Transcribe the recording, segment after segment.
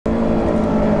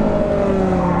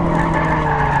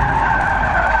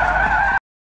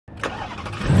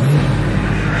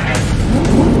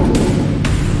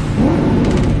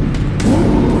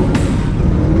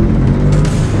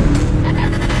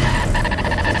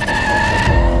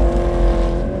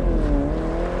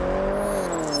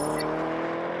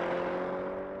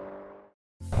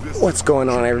What's going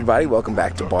on, everybody? Welcome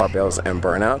back to Barbells and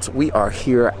Burnouts. We are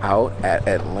here out at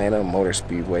Atlanta Motor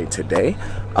Speedway today.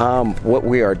 What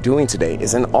we are doing today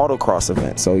is an autocross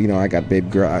event. So, you know, I got baby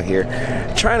girl out here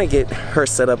trying to get her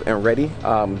set up and ready.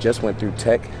 Just went through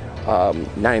tech.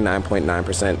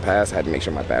 99.9% pass. Had to make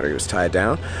sure my battery was tied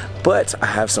down. But I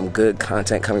have some good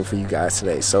content coming for you guys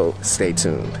today, so stay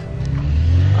tuned.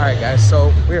 Alright guys,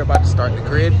 so we're about to start the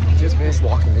grid. Just finished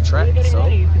walking the track, so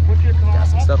got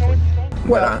some stuff for you.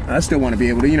 Well, I still want to be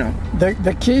able to, you know.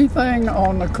 The key thing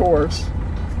on the course,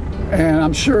 and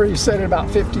I'm sure he said it about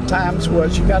 50 times,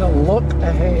 was you got to look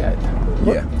ahead.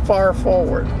 Look far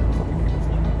forward.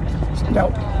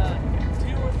 No.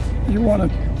 You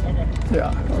want to,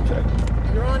 okay.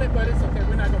 You're on it, but it's okay.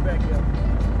 We're not going back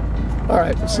yet. All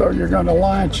right, so you're going to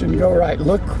launch and go right.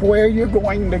 Look where you're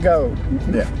going to go.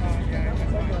 Yeah.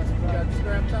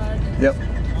 Yep.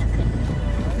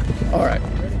 All right.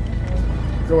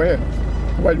 Go ahead.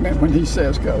 Wait a minute when he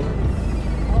says go.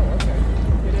 Oh, okay.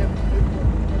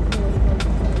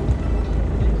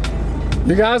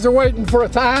 You guys are waiting for a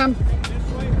time?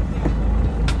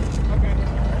 Okay.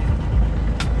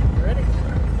 Ready?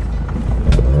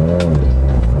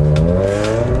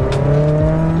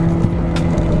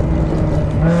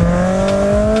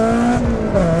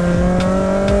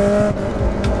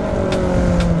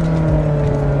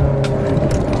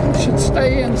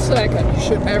 Stay in second. You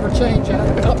should never change out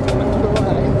of it up to the right.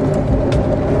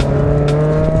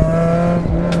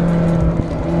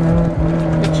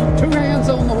 Get your 2 hands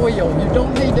on the wheel. You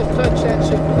don't need to touch that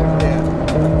shit there.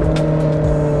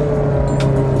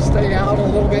 Stay out a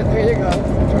little bit. There you go.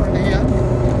 Turn in.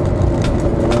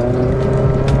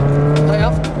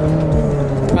 Left.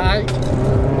 Right.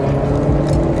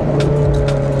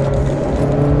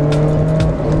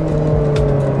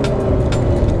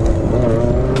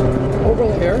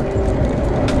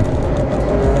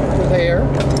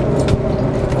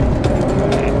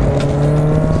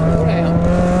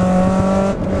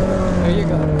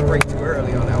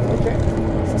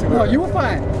 You were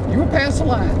fine. You were past the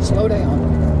line. Slow down.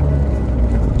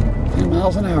 10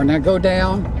 miles an hour. Now go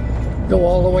down. Go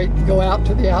all the way. Go out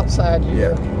to the outside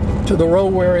here. To the row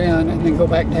we're in, and then go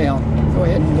back down. Go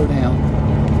ahead and go down.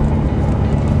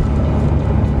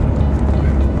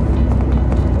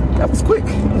 That was quick.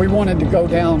 We wanted to go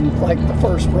down like the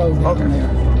first row down there.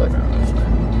 But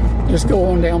just go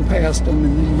on down past them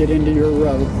and then get into your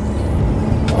row.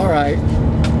 All right.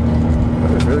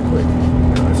 That was really quick.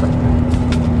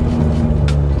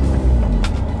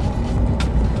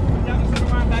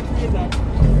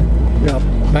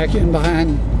 Back in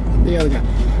behind the other guy.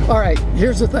 All right,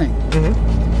 here's the thing.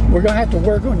 We're going to have to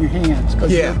work on your hands because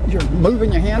you're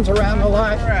moving your hands around a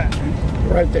lot.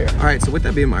 Right there. All right, so with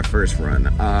that being my first run,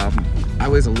 I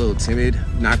was a little timid.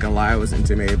 Not gonna lie, I was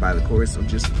intimidated by the course, so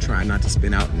just trying not to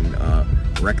spin out and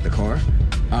wreck the car.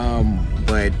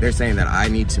 But they're saying that I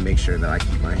need to make sure that I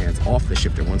keep my hands off the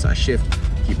shifter. Once I shift,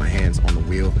 keep my hands on the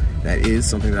wheel. That is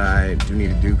something that I do need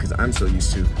to do because I'm so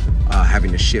used to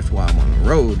having to shift while I'm on the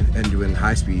road and doing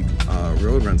high-speed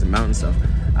road runs and mountain stuff.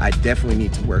 I definitely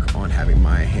need to work on having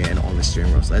my hand on the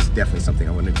steering wheel. So that's definitely something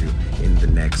I want to do in the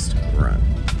next run.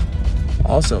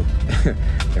 Also,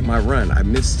 in my run, I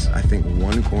missed, I think,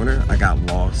 one corner. I got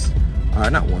lost.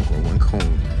 Not one corner, one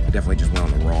cone. I definitely just went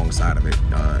on the wrong side of it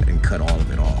and cut all of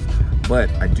it off. But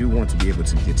I do want to be able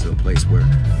to get to a place where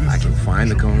I can find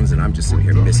the cones and I'm just sitting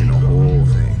here missing the whole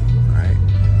thing, right?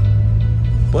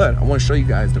 But I want to show you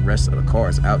guys the rest of the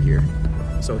cars out here.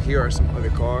 So here are some other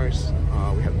cars.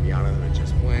 We have the Miata that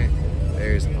just went.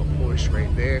 There's a Porsche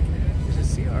right there.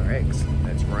 There's a CRX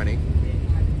that's running.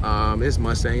 This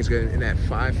Mustang's good in that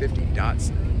 550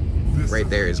 dots. Right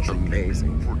there is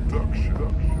amazing.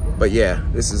 But yeah,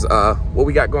 this is what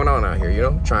we got going on out here, you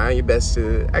know, trying your best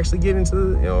to actually get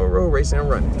into, you know, road racing and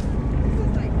running.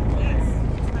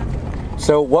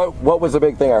 So what was the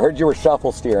big thing? I heard you were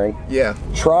shuffle steering. Yeah.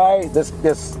 Try this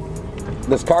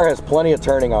car has plenty of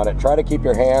turning on it. Try to keep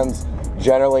your hands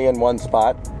generally in one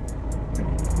spot.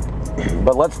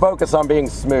 But let's focus on being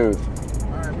smooth.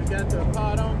 All right, we got the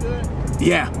pod on good?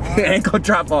 Yeah, ain't gonna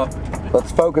drop off.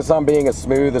 Let's focus on being as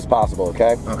smooth as possible,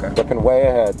 okay? Okay. Looking way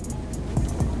ahead.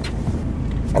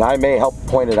 And I may help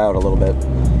point it out a little bit.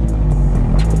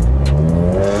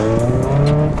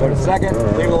 Go to second,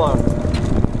 leave it alone.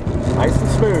 Nice and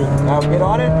smooth. Now get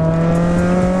on it.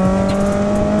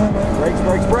 Brakes,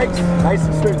 brakes, brakes. Nice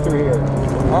and smooth through here.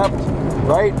 Left,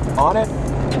 right, on it.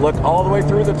 Look all the way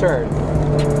through the turn.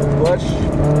 Push. 2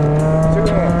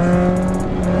 hands.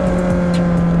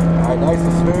 All right, nice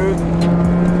and smooth.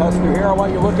 Plus through here, I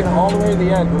want you looking all the way to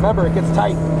the end. Remember, it gets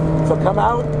tight. So come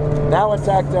out, now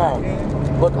attack down.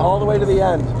 Look all the way to the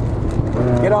end.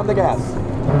 Get on the gas.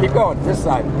 Keep going, this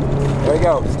side. There you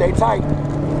go, stay tight.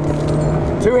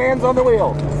 2 hands on the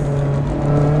wheel.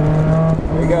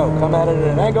 There you go, come at it at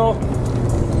an angle.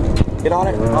 Get on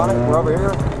it, we're over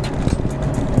here.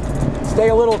 Stay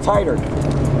a little tighter.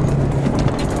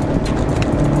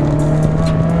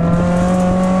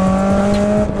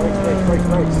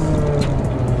 Brakes.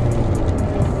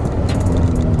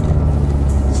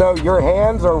 So your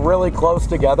hands are really close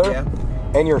together,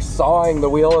 and you're sawing the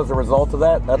wheel as a result of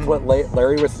that. That's what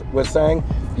Larry was saying.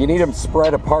 You need them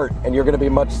spread apart, and you're going to be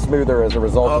much smoother as a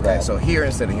result of that. Okay, so here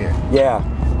instead of here. Yeah,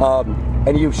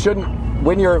 and you shouldn't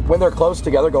when they're close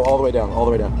together. Go all the way down, all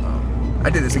the way down. I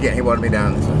did this again. He wanted me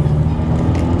down this way.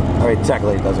 I mean,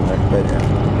 technically it doesn't matter,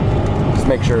 but just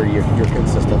make sure you're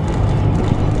consistent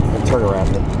and turn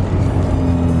around it.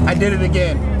 I did it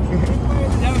again.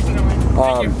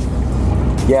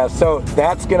 Yeah, so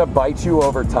that's gonna bite you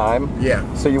over time. Yeah.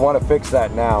 So you want to fix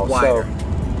that now. Wider.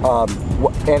 So,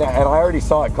 and I already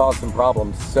saw it cause some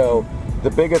problems. So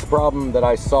the biggest problem that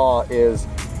I saw is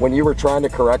when you were trying to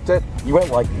correct it, you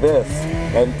went like this,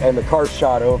 and the car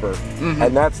shot over,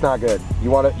 and that's not good.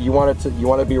 You want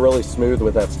to be really smooth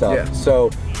with that stuff. Yeah. So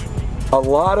a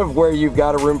lot of where you've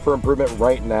got a room for improvement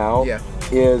right now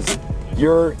is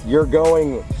you're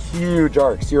going huge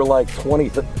arcs. You're like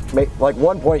 20, like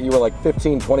one point you were like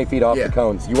 15, 20 feet off the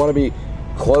cones. You want to be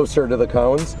closer to the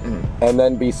cones and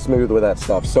then be smooth with that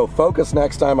stuff. So focus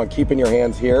next time on keeping your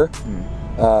hands here.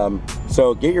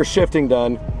 So get your shifting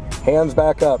done, hands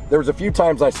back up. There was a few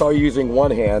times I saw you using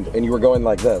one hand and you were going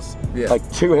like this, like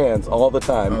 2 hands all the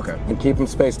time, and keep them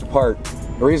spaced apart.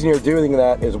 The reason you're doing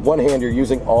that is one hand you're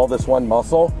using all this one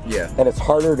muscle, and it's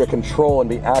harder to control and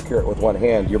be accurate with one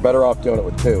hand. You're better off doing it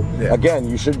with 2. Again,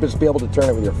 you should just be able to turn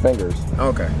it with your fingers.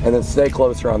 And then stay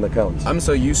closer on the cones. I'm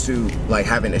so used to like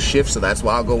having a shift, so that's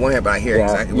why I'll go one hand, but I hear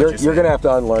exactly what you're saying. You're gonna have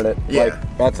to unlearn it.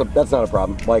 Like that's not a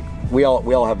problem. Like we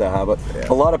all have that habit.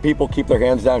 A lot of people keep their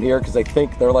hands down here because they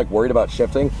think they're like worried about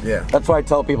shifting. That's why I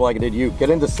tell people like I did you, get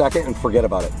into second and forget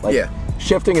about it. Like,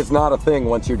 shifting is not a thing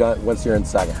once you're done. Once you're in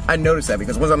second. I noticed that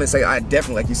because once I'm gonna say, I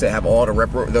definitely, like you said, have all the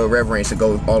rev range to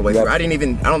go all the way through. I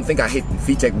don't think I hit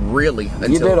VTEC really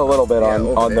until you did a little bit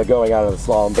on the going out of the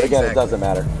slalom, but again, it doesn't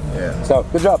matter. So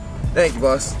good job. Thank you,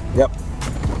 boss. Yep.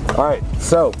 All right.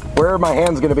 So where are my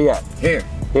hands gonna be at? Here.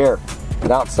 Here.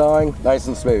 Not sawing, nice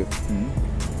and smooth.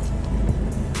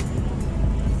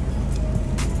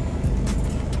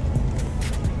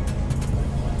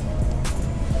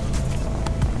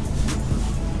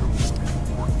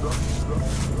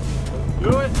 Do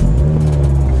it.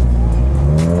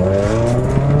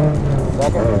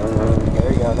 Second.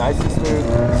 There you go. Nice and smooth.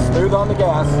 Smooth on the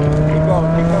gas. Keep going,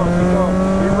 keep going, keep going.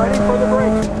 Be ready for the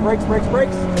brakes. Brakes, brakes,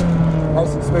 brakes.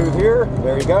 Nice and smooth here.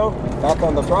 There you go. Back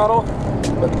on the throttle.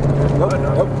 Nope,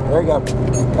 nope. There you go.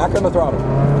 Back on the throttle.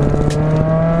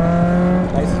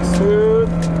 Nice and smooth.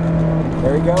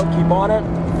 There you go. Keep on it.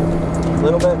 A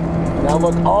little bit. Now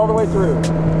look all the way through.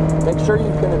 Make sure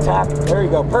you can attack. There you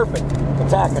go. Perfect.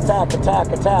 Attack, attack, attack,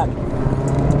 attack.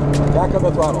 Back on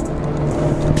the throttle.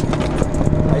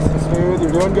 Nice and smooth,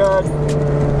 you're doing good.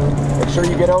 Make sure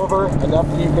you get over enough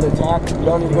that you can attack. You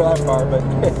don't need to go that far, but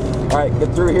all right,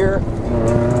 get through here.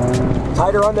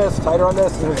 Tighter on this, tighter on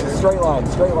this. It's a straight line,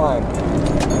 straight line.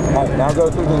 All right, now go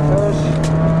through to the finish.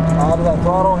 Out of that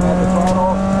throttle, add the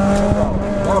throttle.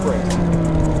 Now brakes.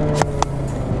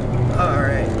 All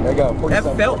right. There you go.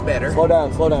 That felt better. Slow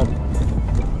down, slow down.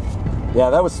 Yeah,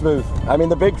 that was smooth. I mean,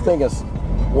 the big thing is,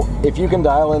 if you can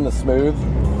dial in the smooth,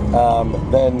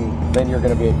 then you're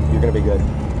gonna be good.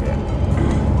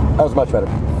 That was much better.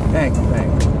 Thank you,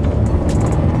 thank you.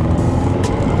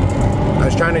 I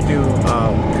was trying to do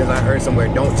because I heard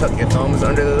somewhere, don't tuck your thumbs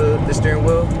under the steering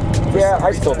wheel. Yeah,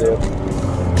 I still do.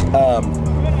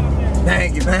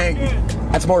 Thank you, thank you.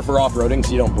 That's more for off-roading,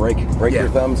 so you don't break your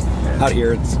thumbs. Out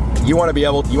here, you want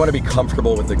to be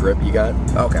comfortable with the grip you got.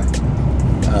 Okay.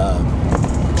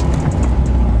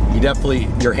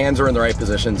 Your hands are in the right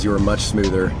positions. You were much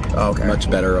smoother,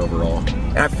 much better overall.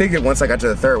 And I figured once I got to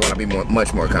the third one, I'd be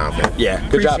much more confident. Yeah,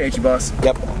 good job. Appreciate you, boss.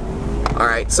 Yep. All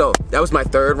right, so that was my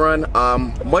third run.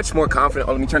 Much more confident.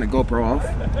 Oh, let me turn the GoPro off.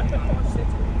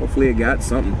 Hopefully it got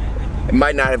something. It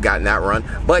might not have gotten that run,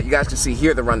 but you guys can see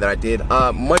here the run that I did.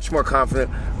 Much more confident,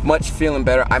 much feeling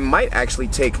better. I might actually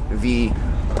take the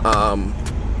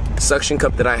suction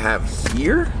cup that I have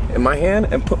here in my hand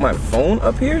and put my phone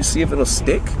up here, see if it'll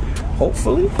stick.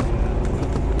 Hopefully.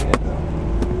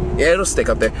 Yeah, it'll stick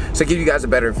up there. So give you guys a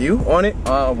better view on it,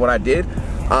 of what I did.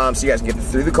 So you guys can get the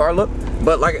through the car look.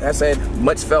 But like I said,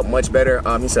 felt much better.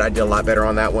 He said I did a lot better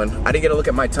on that one. I didn't get a look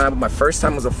at my time, but my first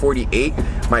time was a 48.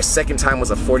 My second time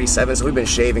was a 47, so we've been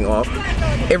shaving off.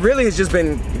 It really has just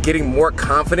been getting more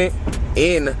confident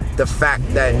in the fact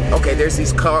that, okay, there's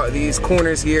these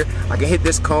corners here. I can hit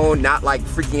this cone, not like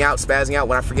freaking out, spazzing out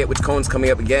when I forget which cone's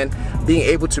coming up again. Being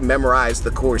able to memorize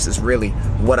the course is really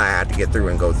what I had to get through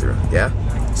and go through, yeah?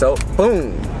 So,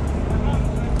 boom.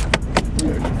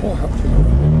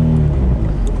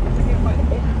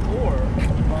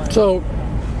 So,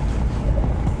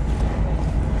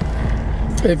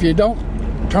 if you don't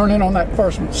turn in on that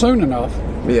first one soon enough,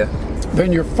 yeah,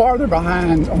 then you're farther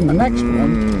behind on the next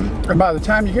one. And by the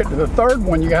time you get to the third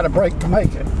one, you got to brake to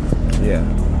make it. Yeah.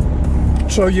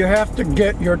 So you have to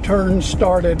get your turn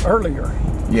started earlier.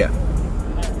 Yeah.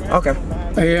 Okay.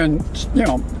 And, you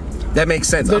know, that makes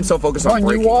sense. I'm so focused on braking.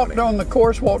 When you walked on the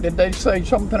course walk, did they say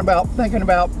something about thinking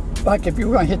about, like, if you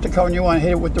were going to hit the cone, you want to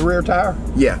hit it with the rear tire?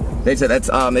 Yeah. They said that's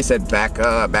they said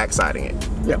backsiding it.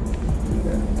 Yeah.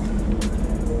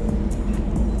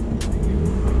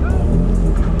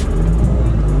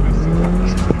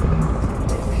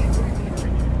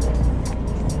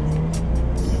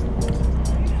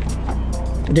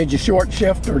 Did you short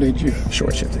shift or did you?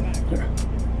 Short shifted. Yeah.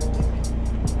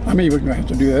 I mean, we're going to have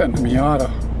to do that in the Miata.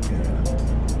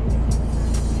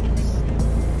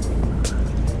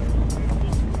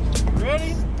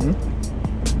 Ready?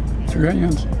 3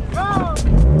 hands.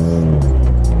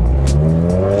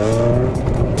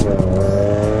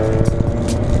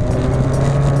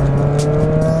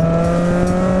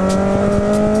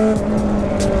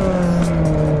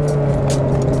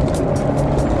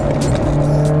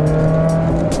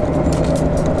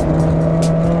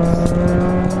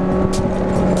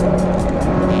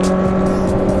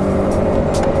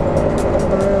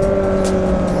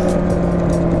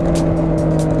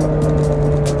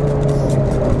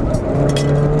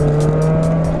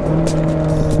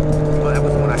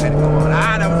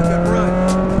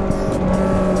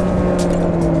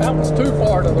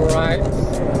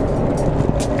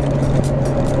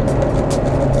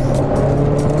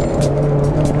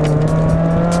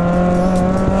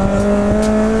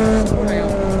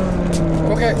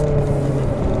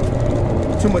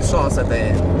 Too much sauce at the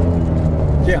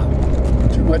end. Yeah,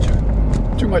 too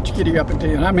much giddy up at the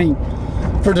end. I mean,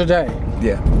 for today.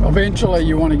 Yeah. Eventually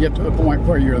you want to get to the point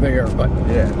where you're there, but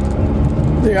yeah.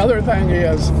 The other thing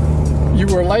is you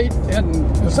were late in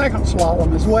the second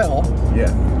slalom as well.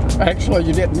 Yeah. Actually,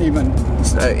 you didn't even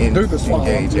do the slalom.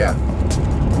 Engage, yeah.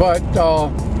 But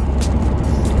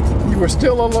you were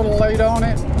still a little late on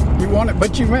it.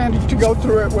 But you managed to go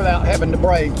through it without having to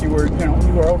brake. You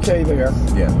were okay there.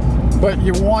 Yeah. But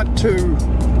you want to,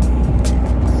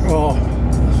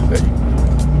 let's see.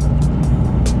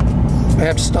 I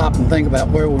have to stop and think about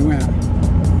where we went.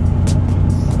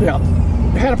 Yeah,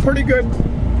 you had a pretty good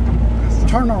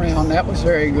turnaround. That was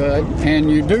very good.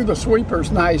 And you do the sweepers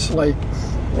nicely.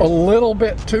 A little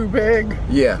bit too big.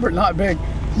 Yeah. But not big.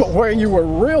 But where you were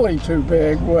really too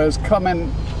big was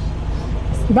coming,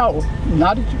 no,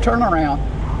 not at your turnaround.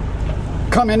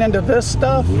 Coming into this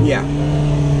stuff. Yeah.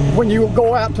 When you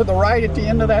go out to the right at the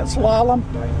end of that slalom,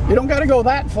 you don't got to go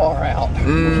that far out.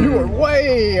 You were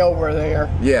way over there.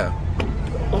 Yeah.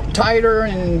 Tighter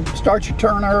and start your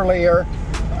turn earlier.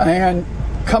 And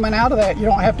coming out of that, you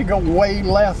don't have to go way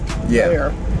left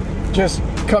there. Just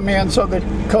come in so that,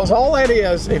 because all that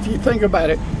is, if you think about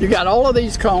it, you got all of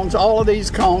these cones,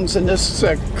 and this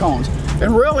cones.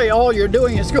 And really all you're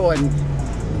doing is going,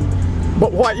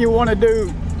 but what you want to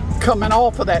do coming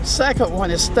off of that second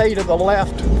one is stay to the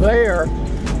left there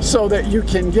so that you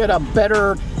can get a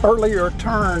better, earlier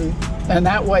turn, and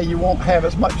that way you won't have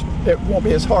as much, it won't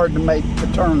be as hard to make the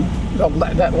turn,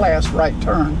 that last right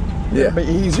turn. Yeah. It'll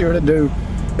be easier to do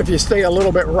if you stay a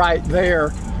little bit right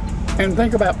there. And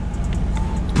think about,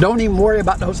 don't even worry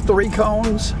about those 3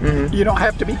 cones. You don't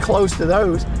have to be close to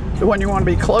those. The one you want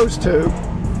to be close to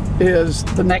is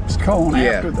the next cone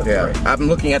after the 3. I'm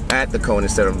looking at the cone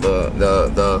instead of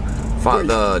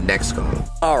the next cone.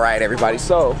 All right, everybody.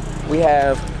 So we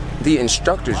have the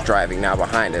instructors driving now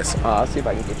behind us. I'll see if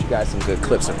I can get you guys some good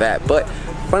clips of that. But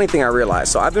funny thing I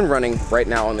realized, so I've been running right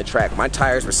now on the track. My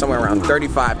tires were somewhere around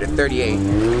 35 to 38.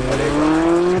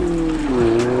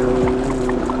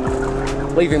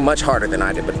 Leaving much harder than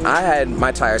I did, but I had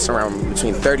my tires around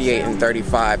between 38 and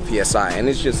 35 PSI, and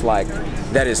it's just like,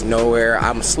 that is nowhere.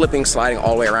 I'm slipping, sliding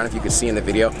all the way around, if you could see in the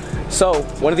video. So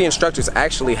one of the instructors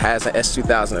actually has an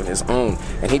S2000 of his own,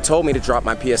 and he told me to drop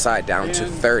my PSI down to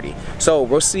 30. So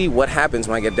we'll see what happens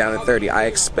when I get down to 30. I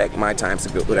expect my times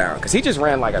to go down, because he just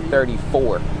ran like a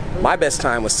 34. My best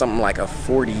time was something like a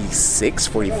 46,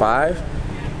 45.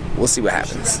 we'll see what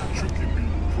happens.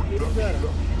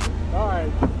 All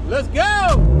right, let's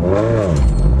go.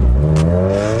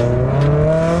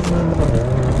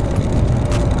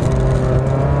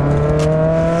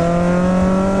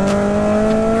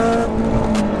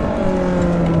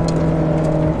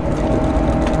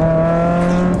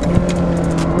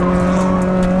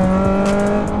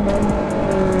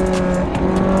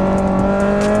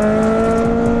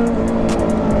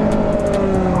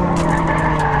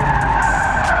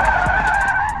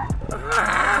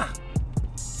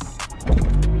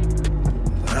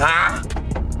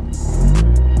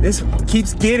 This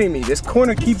keeps getting me. This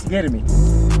corner keeps getting me.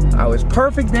 I was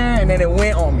perfect there and then it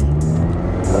went on me.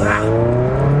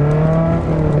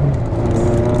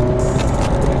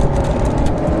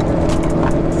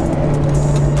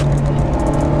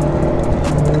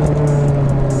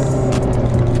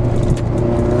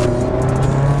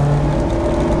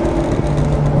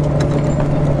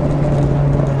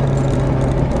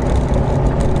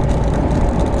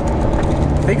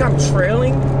 I think I'm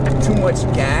trailing too much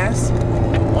gas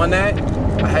on that.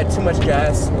 I had too much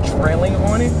gas trailing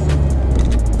on it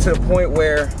to the point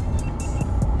where,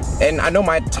 and I know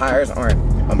my tires aren't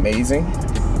amazing,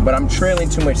 but I'm trailing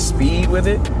too much speed with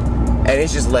it and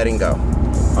it's just letting go,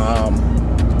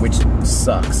 which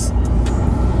sucks,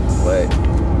 but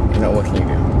you know, what can you do?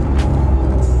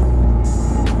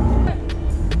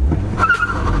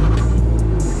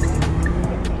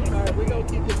 All right, we're gonna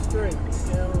keep it straight,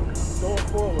 you know, going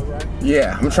forward, right?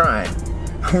 Yeah, I'm trying.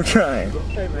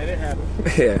 Hey man, it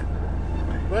happens. Yeah.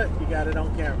 But you got it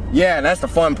on camera. Yeah, and that's the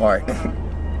fun part. I'm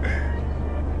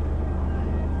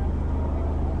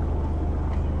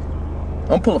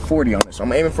gonna pull a 40 on this.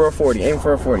 I'm aiming for a 40,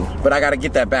 but I gotta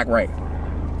get that back right.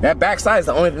 That backside is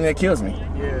the only thing that kills me.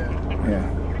 Yeah. Yeah.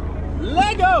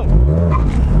 Lego!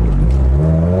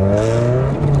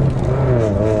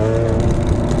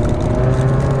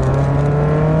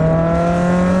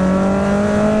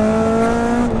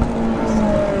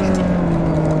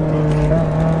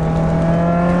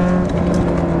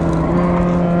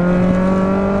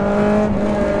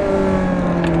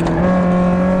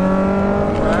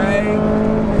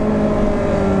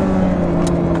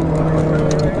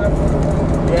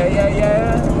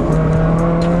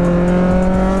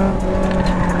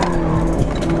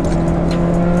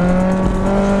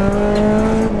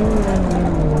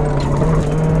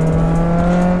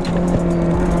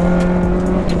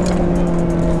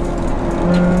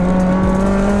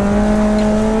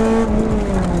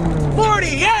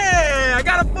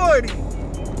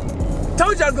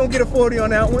 Told you I was gonna get a 40 on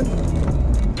that one.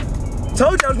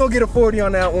 Told you I was gonna get a 40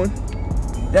 on that one.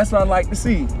 That's what I like to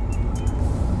see.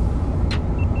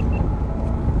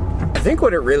 I think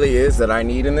what it really is that I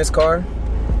need in this car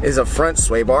is a front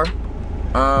sway bar.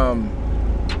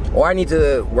 Or I need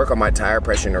to work on my tire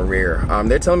pressure in the rear.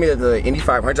 They're telling me that the Indy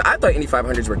 500s, I thought Indy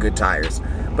 500s were good tires,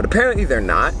 but apparently they're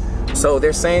not. So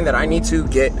they're saying that I need to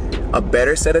get a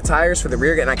better set of tires for the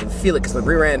rear end, and I can feel it because the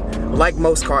rear end, like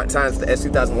most car times, the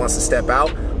S2000 wants to step out.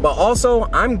 But also,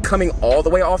 I'm coming all the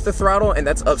way off the throttle, and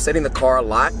that's upsetting the car a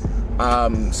lot.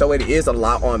 So it is a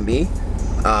lot on me.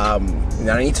 And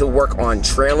I need to work on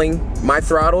trailing my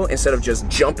throttle instead of just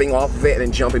jumping off of it and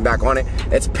then jumping back on it.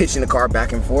 That's pitching the car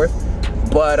back and forth.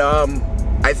 But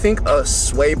I think a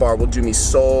sway bar will do me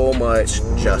so much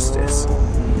justice.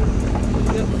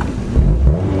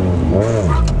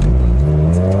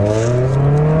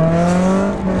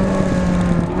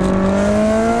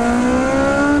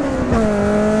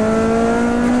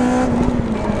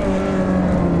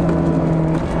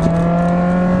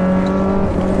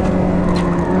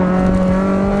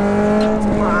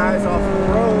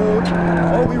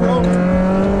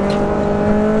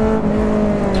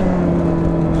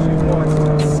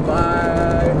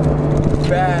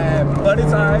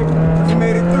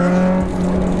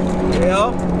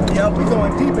 We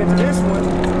going deep into this one.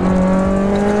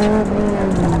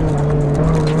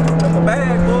 I'm in my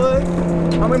bag, boy.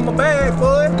 I'm in my bag,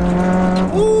 boy.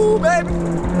 Ooh, baby.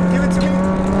 Give it to me.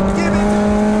 Give it.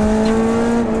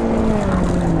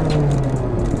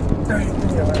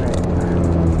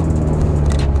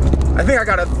 I think I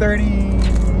got a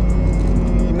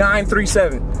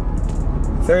 39.37.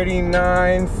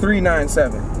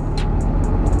 39.397.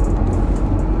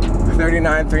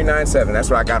 39.397. That's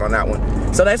what I got on that one.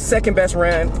 So that's second best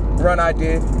run I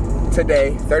did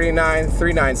today,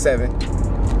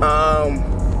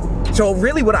 39.397. So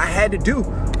really what I had to do,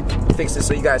 fix this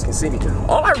so you guys can see me.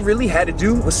 All I really had to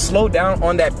do was slow down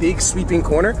on that big sweeping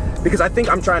corner, because I think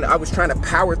I was trying to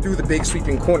power through the big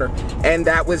sweeping corner, and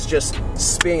that was just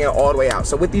spinning it all the way out.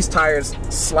 So with these tires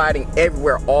sliding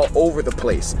everywhere, all over the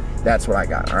place, that's what I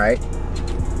got, all right?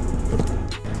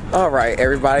 All right,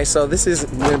 everybody, so this is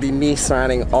going to be me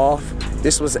signing off.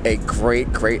 This was a great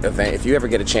event. If you ever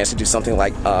get a chance to do something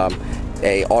like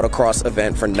a autocross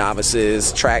event for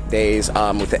novices, track days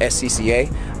with the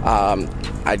SCCA,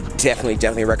 I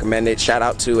definitely recommend it. Shout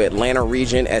out to Atlanta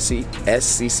Region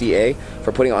SCCA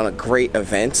for putting on a great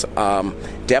event.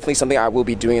 Definitely something I will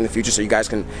be doing in the future, so you guys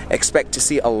can expect to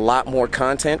see a lot more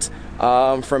content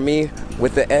from me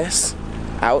with the S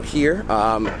out here,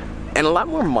 and a lot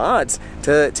more mods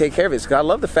to take care of it. Because I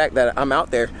love the fact that I'm out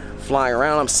there flying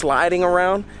around, I'm sliding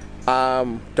around.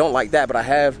 Don't like that, but I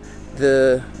have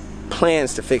the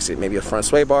plans to fix it. Maybe a front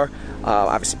sway bar,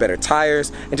 obviously better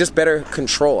tires, and just better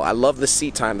control. I love the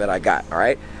seat time that I got. All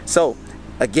right, so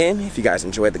again, if you guys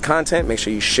enjoyed the content, make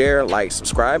sure you share, like,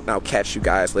 subscribe, and I'll catch you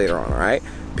guys later on. All right,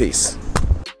 peace.